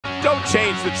Don't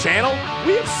change the channel.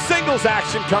 We have singles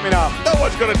action coming up. No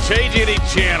one's gonna change any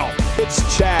channel. It's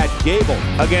Chad Gable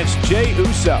against Jey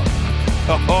Uso.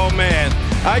 Oh man,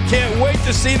 I can't wait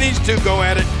to see these two go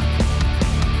at it.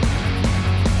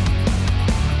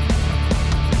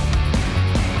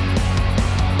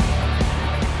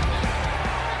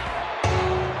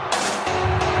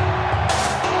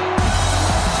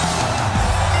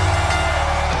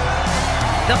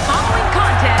 The following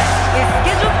contest is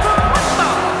scheduled for one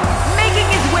fall, making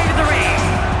his way to the ring.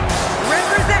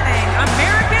 Representing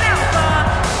American Alpha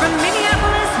from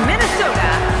Minneapolis, Minnesota,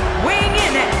 weighing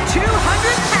in at 200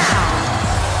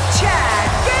 pounds, Chad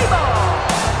Gable.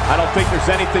 I don't think there's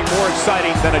anything more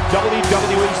exciting than a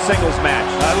WWE singles match.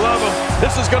 I love them.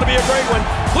 This is gonna be a great one.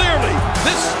 Clearly,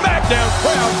 this Smackdown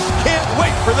crowd can't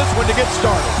wait for this one to get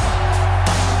started.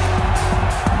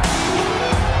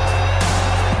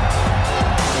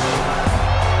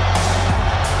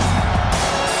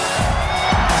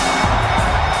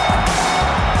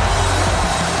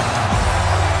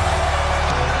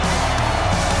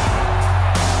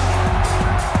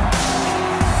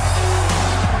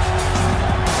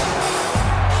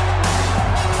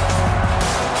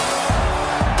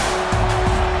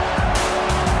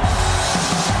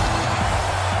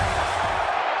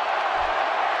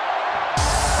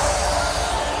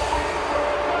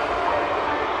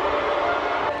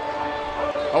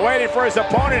 Waiting for his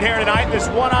opponent here tonight in this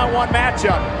one-on-one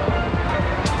matchup.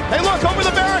 Hey, look, over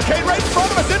the barricade right in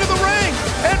front of us, into the ring,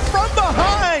 and from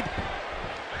behind.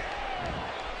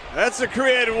 That's a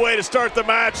creative way to start the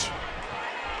match.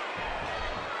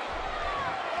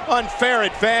 Unfair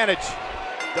advantage.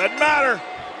 Doesn't matter.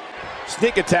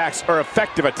 Sneak attacks are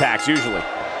effective attacks, usually.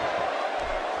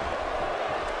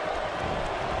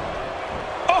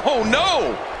 Oh,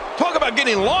 no. Talk about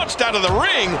getting launched out of the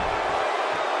ring.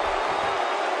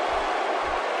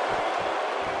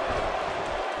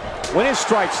 When his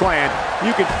strikes land,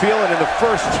 you can feel it in the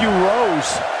first few rows.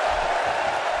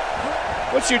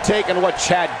 What's your take on what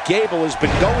Chad Gable has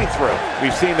been going through?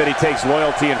 We've seen that he takes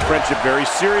loyalty and friendship very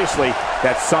seriously.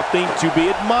 That's something to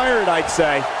be admired, I'd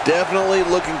say. Definitely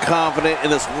looking confident in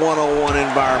this one-on-one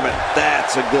environment.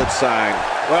 That's a good sign.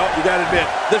 Well, you gotta admit,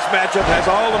 this matchup has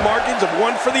all the markings of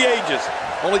one for the ages.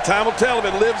 Only time will tell if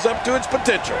it lives up to its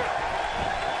potential.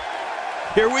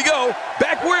 Here we go,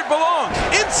 back where it belongs,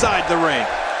 inside the ring.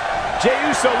 Jey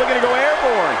Uso looking to go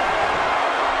airborne.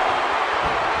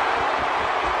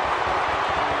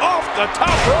 Off the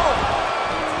top rope.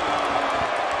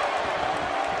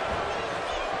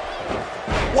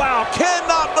 Wow,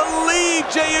 cannot believe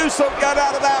Jey Uso got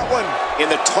out of that one. And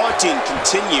the taunting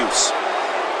continues.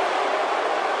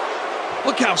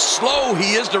 Look how slow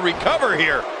he is to recover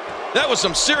here. That was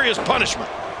some serious punishment.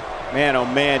 Man, oh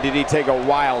man, did he take a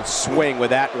wild swing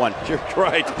with that one. You're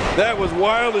right, that was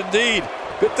wild indeed.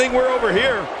 Good thing we're over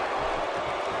here.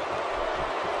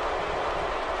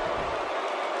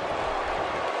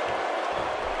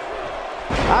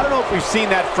 I don't know if we've seen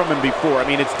that from him before. I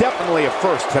mean, it's definitely a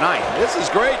first tonight. This is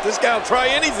great. This guy will try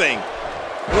anything.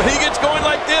 When he gets going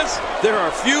like this, there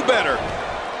are few better.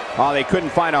 Oh, they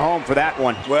couldn't find a home for that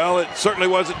one. Well, it certainly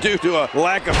wasn't due to a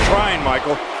lack of trying,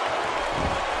 Michael.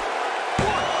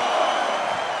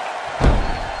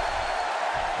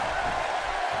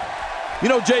 You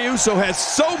know, Jey Uso has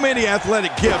so many athletic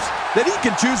gifts that he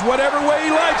can choose whatever way he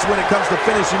likes when it comes to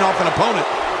finishing off an opponent.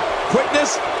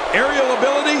 Quickness, aerial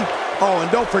ability, oh,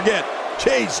 and don't forget,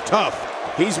 Jey's tough.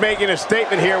 He's making a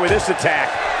statement here with this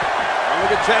attack.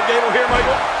 Look at Chad Gable here,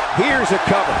 Michael. Here's a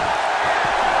cover.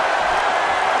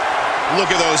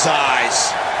 Look at those eyes.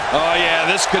 Oh, yeah,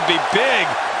 this could be big.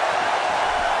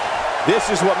 This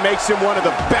is what makes him one of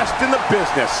the best in the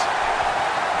business.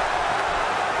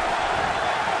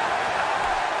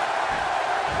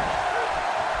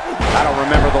 I don't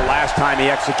remember the last time he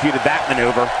executed that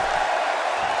maneuver.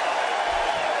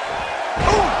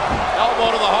 Ooh,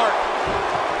 elbow to the heart.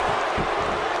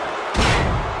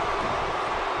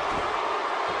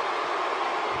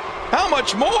 How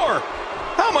much more?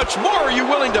 How much more are you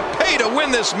willing to pay to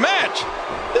win this match?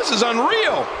 This is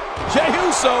unreal. Jey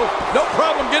Uso, no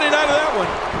problem getting out of that one.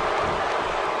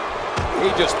 He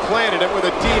just planted it with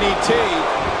a DDT.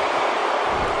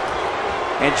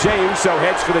 And Jey Uso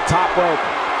heads for the top rope.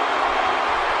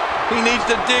 He needs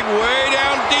to dig way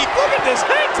down deep. Look at this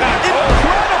hang time.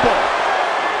 Incredible.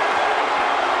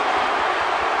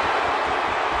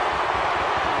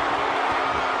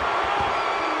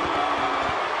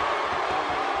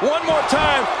 One more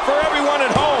time for everyone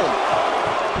at home.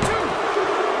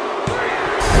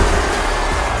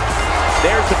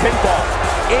 There's the pinfall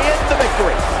and the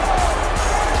victory.